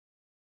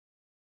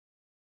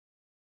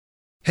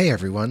Hey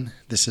everyone,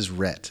 this is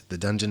Rhett, the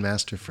Dungeon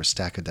Master for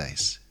Stack of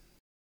Dice.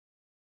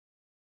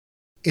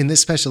 In this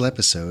special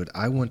episode,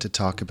 I want to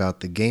talk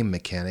about the game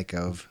mechanic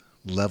of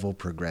level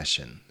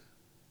progression.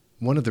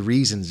 One of the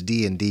reasons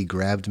D&D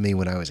grabbed me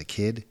when I was a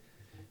kid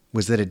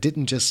was that it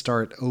didn't just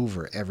start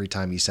over every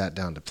time you sat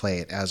down to play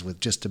it, as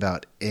with just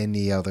about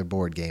any other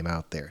board game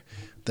out there.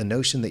 The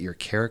notion that your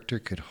character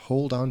could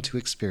hold on to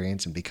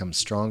experience and become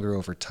stronger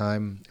over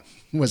time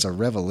was a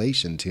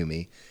revelation to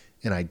me,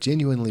 and I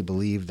genuinely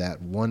believe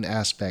that one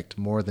aspect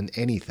more than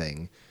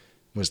anything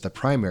was the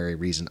primary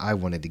reason I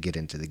wanted to get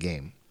into the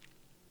game.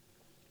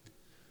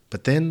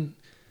 But then,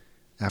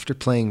 after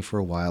playing for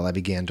a while, I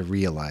began to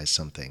realize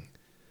something.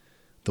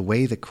 The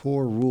way the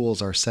core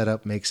rules are set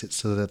up makes it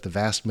so that the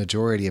vast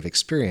majority of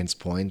experience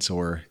points,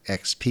 or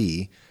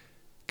XP,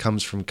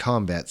 comes from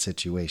combat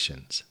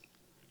situations.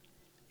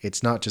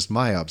 It's not just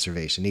my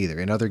observation either.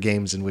 In other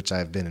games in which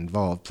I've been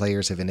involved,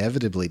 players have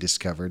inevitably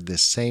discovered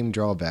this same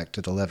drawback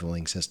to the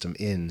leveling system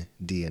in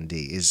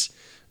D&D. Is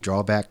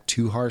drawback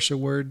too harsh a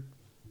word?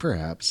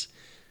 Perhaps.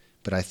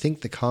 But I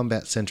think the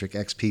combat-centric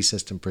XP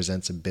system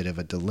presents a bit of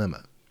a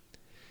dilemma.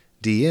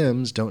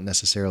 DMs don't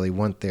necessarily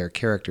want their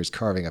characters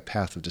carving a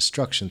path of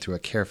destruction through a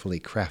carefully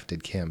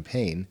crafted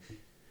campaign,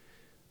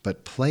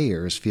 but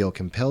players feel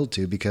compelled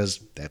to because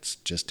that's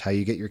just how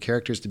you get your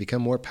characters to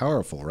become more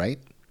powerful, right?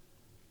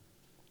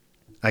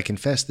 I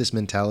confess this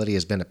mentality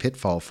has been a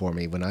pitfall for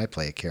me when I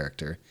play a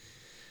character,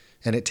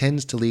 and it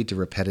tends to lead to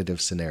repetitive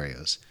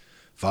scenarios.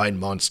 Find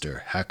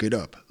monster, hack it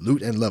up,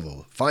 loot and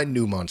level, find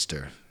new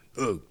monster.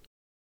 Ugh.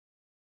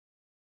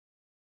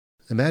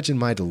 Imagine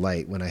my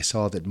delight when I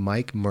saw that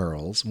Mike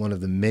Mearls, one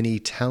of the many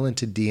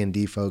talented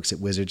D&D folks at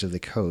Wizards of the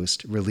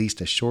Coast,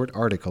 released a short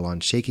article on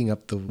shaking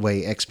up the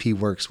way XP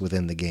works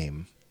within the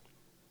game.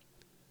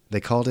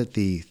 They called it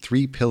the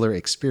 3-pillar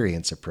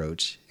experience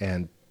approach,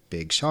 and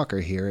big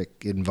shocker here, it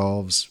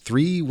involves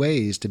 3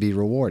 ways to be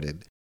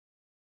rewarded.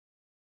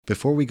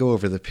 Before we go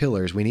over the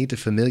pillars, we need to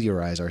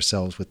familiarize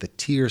ourselves with the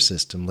tier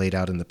system laid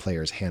out in the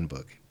player's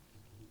handbook.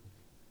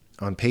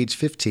 On page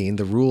 15,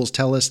 the rules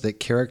tell us that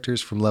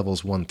characters from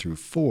levels 1 through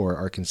 4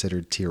 are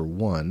considered tier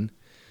 1.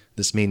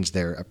 This means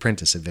they're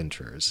apprentice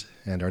adventurers,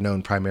 and are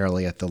known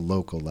primarily at the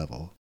local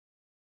level.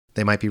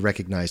 They might be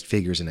recognized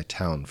figures in a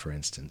town, for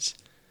instance.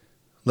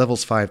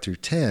 Levels 5 through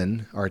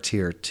 10 are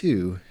tier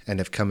 2 and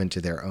have come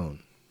into their own.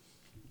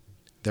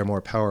 They're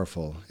more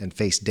powerful and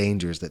face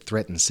dangers that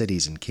threaten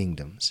cities and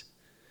kingdoms.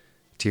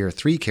 Tier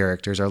 3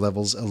 characters are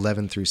levels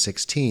 11 through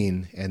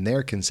 16, and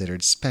they're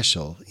considered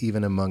special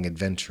even among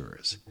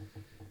adventurers.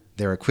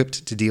 They're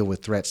equipped to deal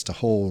with threats to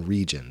whole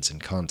regions and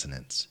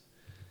continents.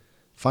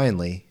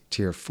 Finally,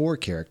 Tier 4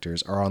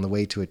 characters are on the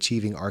way to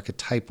achieving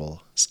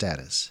archetypal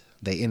status.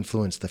 They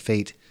influence the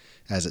fate,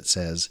 as it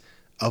says,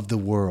 of the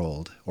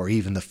world, or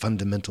even the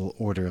fundamental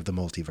order of the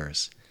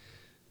multiverse.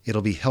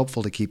 It'll be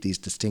helpful to keep these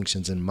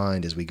distinctions in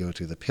mind as we go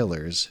through the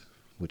pillars,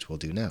 which we'll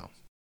do now.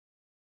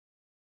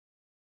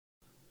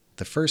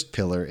 The first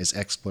pillar is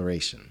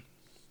exploration,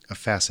 a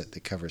facet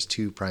that covers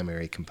 2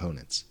 primary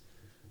components: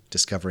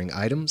 discovering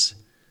items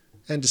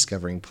and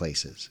discovering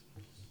places.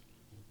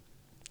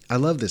 I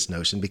love this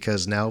notion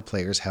because now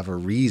players have a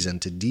reason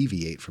to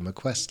deviate from a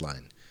quest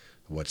line.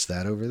 What's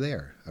that over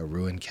there? A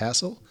ruined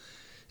castle?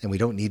 And we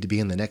don't need to be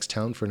in the next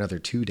town for another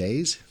 2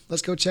 days?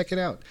 Let's go check it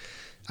out.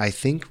 I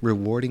think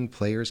rewarding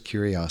players'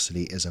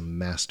 curiosity is a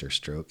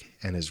masterstroke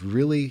and is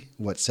really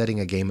what setting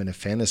a game in a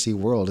fantasy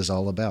world is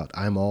all about.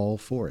 I'm all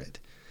for it.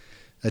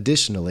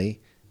 Additionally,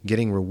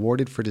 getting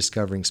rewarded for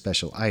discovering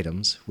special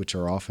items, which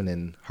are often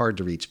in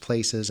hard-to-reach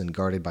places and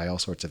guarded by all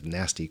sorts of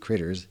nasty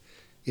critters,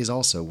 is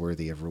also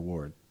worthy of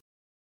reward.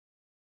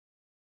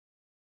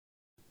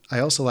 I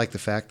also like the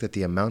fact that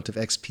the amount of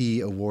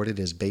XP awarded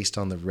is based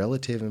on the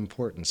relative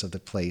importance of the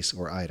place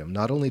or item.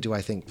 Not only do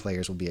I think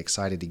players will be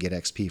excited to get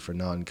XP for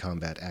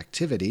non-combat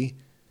activity,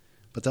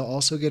 but they'll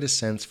also get a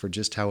sense for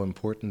just how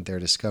important their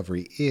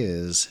discovery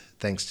is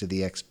thanks to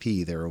the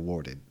XP they're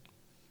awarded.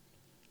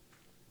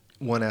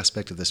 One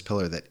aspect of this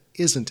pillar that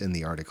isn't in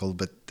the article,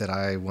 but that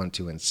I want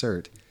to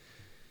insert,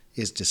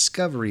 is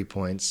discovery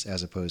points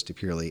as opposed to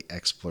purely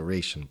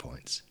exploration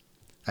points.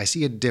 I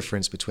see a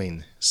difference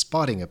between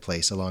spotting a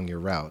place along your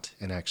route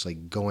and actually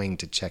going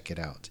to check it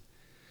out.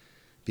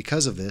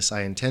 Because of this,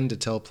 I intend to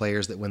tell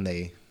players that when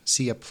they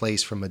see a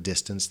place from a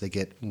distance, they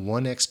get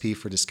 1 XP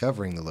for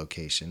discovering the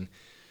location.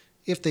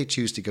 If they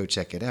choose to go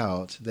check it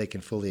out, they can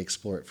fully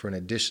explore it for an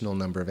additional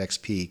number of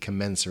XP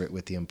commensurate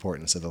with the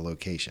importance of the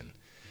location.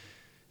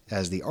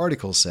 As the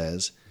article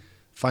says,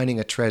 finding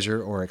a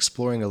treasure or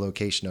exploring a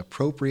location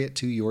appropriate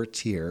to your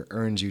tier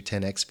earns you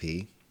 10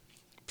 XP,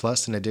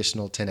 plus an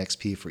additional 10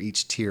 XP for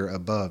each tier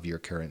above your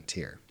current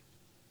tier.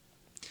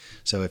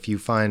 So if you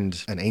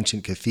find an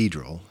ancient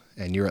cathedral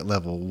and you're at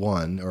level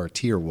 1 or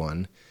tier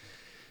 1,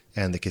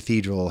 and the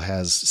cathedral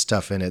has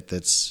stuff in it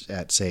that's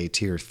at, say,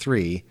 tier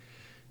 3,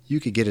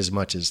 you could get as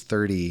much as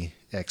 30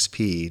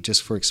 XP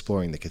just for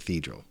exploring the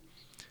cathedral.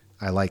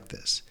 I like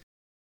this.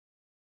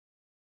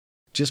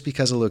 Just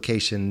because a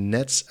location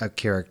nets a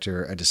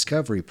character a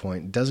discovery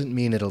point doesn't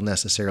mean it'll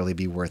necessarily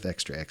be worth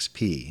extra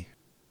XP.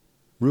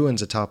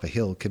 Ruins atop a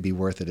hill could be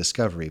worth a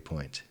discovery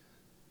point,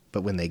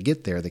 but when they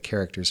get there, the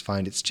characters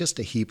find it's just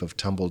a heap of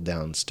tumbled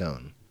down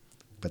stone.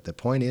 But the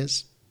point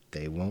is,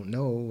 they won't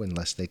know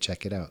unless they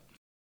check it out.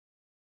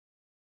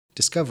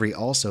 Discovery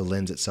also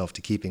lends itself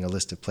to keeping a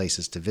list of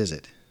places to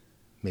visit,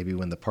 maybe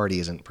when the party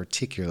isn't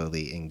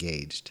particularly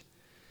engaged.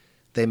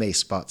 They may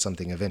spot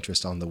something of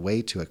interest on the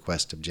way to a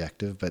quest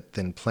objective, but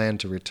then plan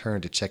to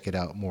return to check it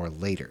out more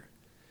later.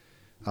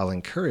 I'll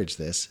encourage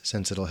this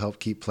since it'll help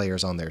keep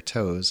players on their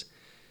toes,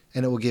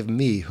 and it will give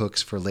me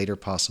hooks for later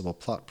possible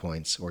plot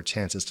points or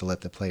chances to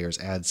let the players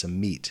add some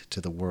meat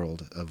to the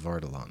world of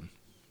Vardalon.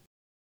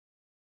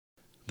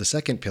 The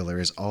second pillar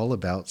is all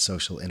about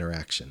social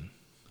interaction.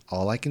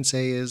 All I can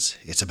say is,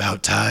 it's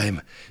about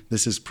time.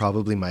 This is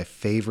probably my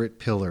favorite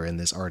pillar in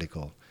this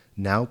article.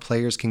 Now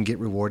players can get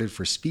rewarded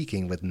for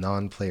speaking with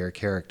non-player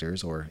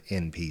characters, or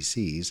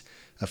NPCs,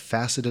 a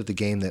facet of the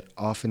game that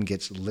often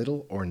gets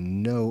little or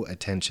no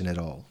attention at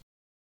all.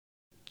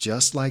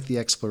 Just like the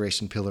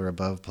exploration pillar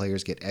above,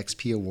 players get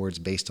XP awards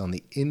based on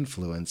the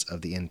influence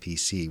of the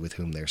NPC with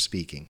whom they're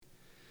speaking.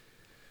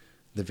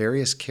 The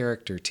various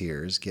character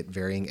tiers get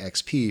varying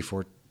XP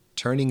for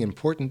turning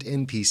important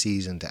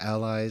NPCs into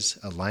allies,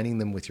 aligning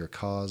them with your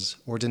cause,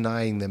 or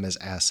denying them as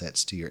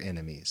assets to your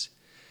enemies.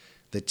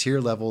 The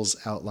tier levels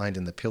outlined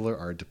in the pillar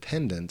are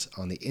dependent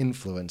on the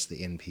influence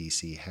the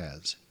NPC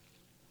has.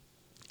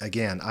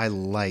 Again, I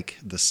like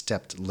the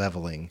stepped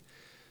leveling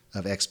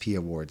of XP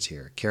awards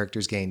here.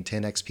 Characters gain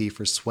 10 XP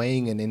for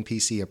swaying an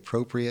NPC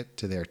appropriate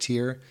to their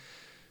tier,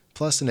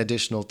 plus an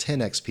additional 10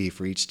 XP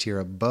for each tier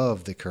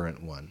above the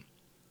current one.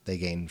 They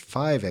gain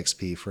 5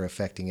 XP for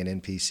affecting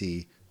an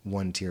NPC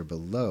one tier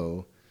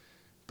below,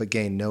 but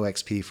gain no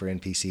XP for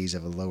NPCs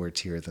of a lower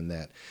tier than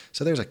that.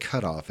 So there's a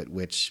cutoff at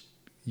which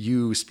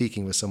you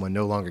speaking with someone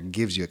no longer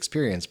gives you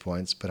experience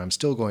points, but I'm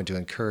still going to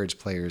encourage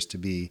players to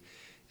be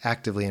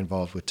actively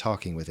involved with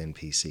talking with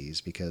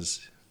NPCs,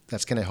 because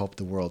that's going to help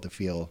the world to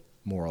feel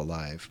more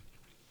alive.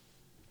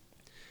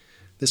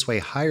 This way,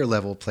 higher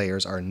level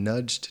players are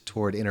nudged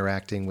toward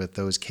interacting with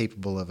those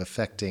capable of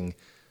affecting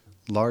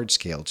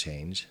large-scale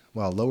change,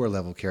 while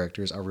lower-level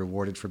characters are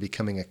rewarded for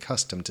becoming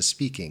accustomed to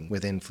speaking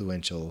with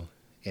influential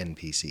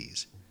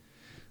NPCs.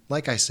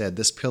 Like I said,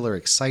 this pillar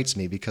excites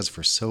me because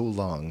for so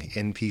long,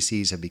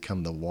 NPCs have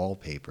become the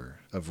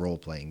wallpaper of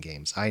role-playing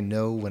games. I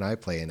know when I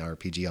play an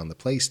RPG on the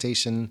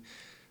PlayStation,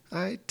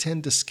 I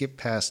tend to skip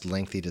past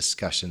lengthy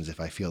discussions if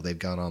I feel they've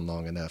gone on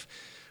long enough.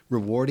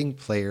 Rewarding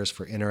players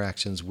for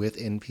interactions with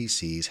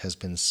NPCs has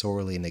been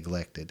sorely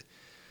neglected.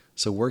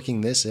 So working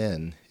this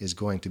in is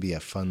going to be a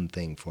fun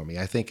thing for me.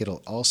 I think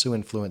it'll also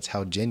influence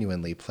how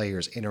genuinely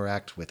players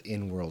interact with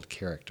in-world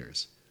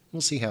characters.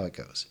 We'll see how it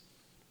goes.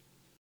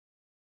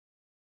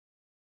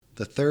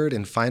 The third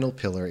and final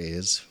pillar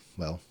is,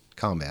 well,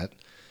 combat.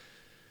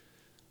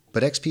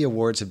 But XP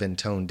awards have been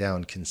toned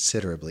down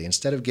considerably.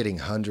 Instead of getting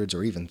hundreds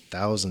or even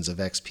thousands of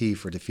XP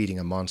for defeating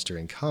a monster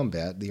in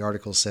combat, the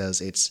article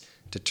says it's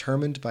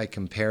determined by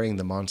comparing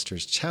the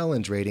monster's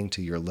challenge rating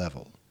to your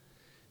level.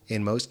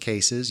 In most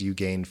cases, you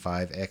gain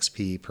 5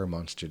 XP per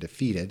monster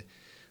defeated.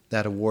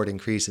 That award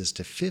increases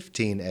to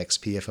 15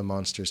 XP if a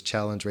monster's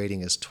challenge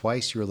rating is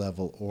twice your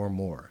level or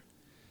more.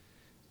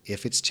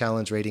 If its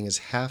challenge rating is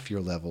half your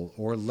level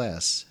or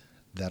less,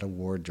 that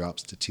award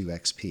drops to 2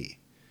 XP.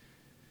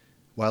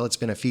 While it's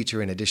been a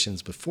feature in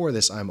editions before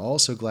this, I'm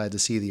also glad to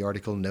see the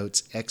article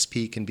notes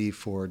XP can be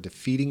for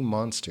defeating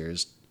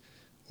monsters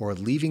or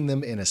leaving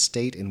them in a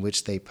state in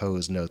which they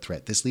pose no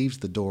threat. This leaves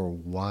the door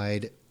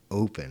wide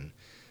open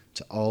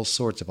to all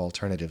sorts of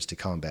alternatives to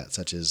combat,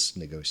 such as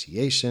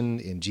negotiation,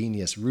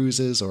 ingenious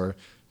ruses, or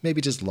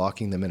maybe just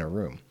locking them in a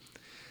room.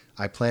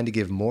 I plan to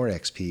give more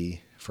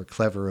XP for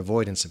clever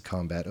avoidance of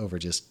combat over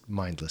just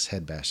mindless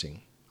head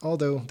bashing,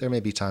 although there may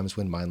be times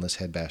when mindless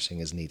head bashing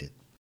is needed.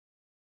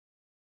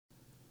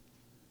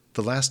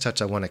 The last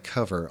touch I want to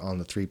cover on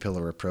the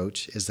 3-pillar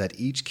approach is that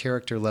each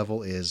character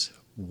level is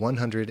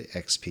 100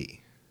 XP.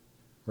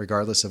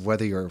 Regardless of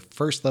whether you're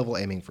first level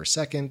aiming for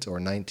second or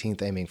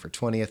 19th aiming for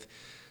 20th,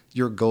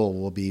 your goal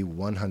will be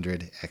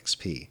 100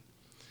 XP.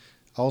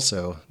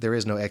 Also, there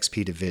is no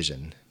XP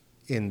division.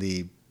 In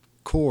the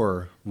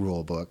core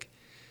rulebook,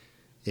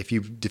 if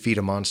you defeat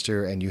a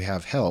monster and you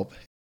have help,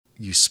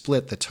 you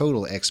split the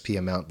total XP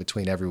amount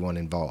between everyone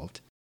involved.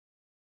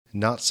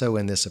 Not so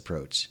in this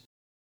approach.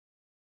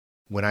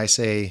 When I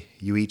say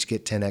you each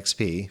get 10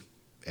 XP,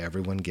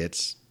 everyone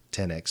gets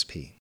 10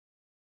 XP.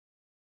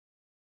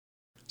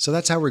 So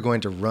that's how we're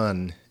going to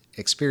run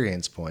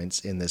experience points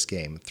in this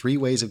game. 3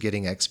 ways of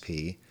getting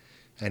XP,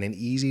 and an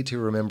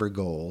easy-to-remember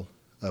goal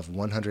of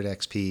 100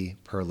 XP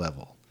per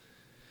level.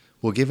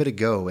 We'll give it a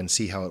go and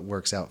see how it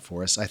works out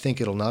for us. I think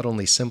it'll not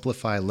only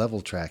simplify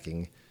level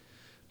tracking,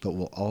 but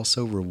will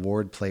also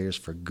reward players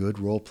for good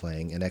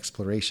role-playing and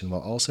exploration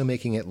while also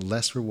making it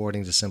less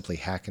rewarding to simply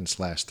hack and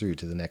slash through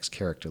to the next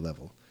character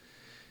level.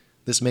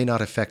 This may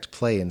not affect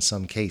play in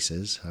some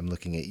cases. I'm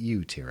looking at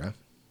you, Tira.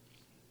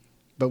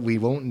 But we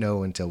won't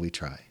know until we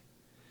try.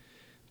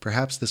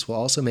 Perhaps this will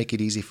also make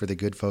it easy for the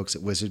good folks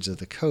at Wizards of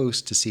the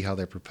Coast to see how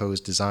their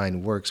proposed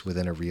design works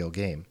within a real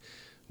game.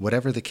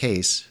 Whatever the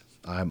case,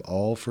 I'm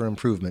all for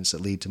improvements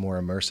that lead to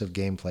more immersive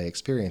gameplay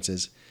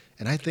experiences,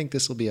 and I think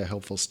this will be a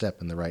helpful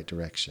step in the right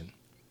direction.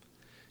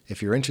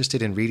 If you're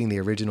interested in reading the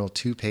original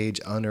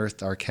 2-page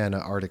Unearthed Arcana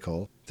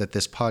article that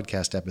this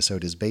podcast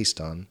episode is based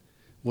on,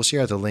 we'll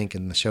share the link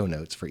in the show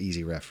notes for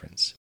easy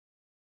reference.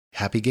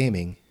 Happy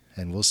gaming,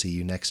 and we'll see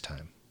you next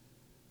time.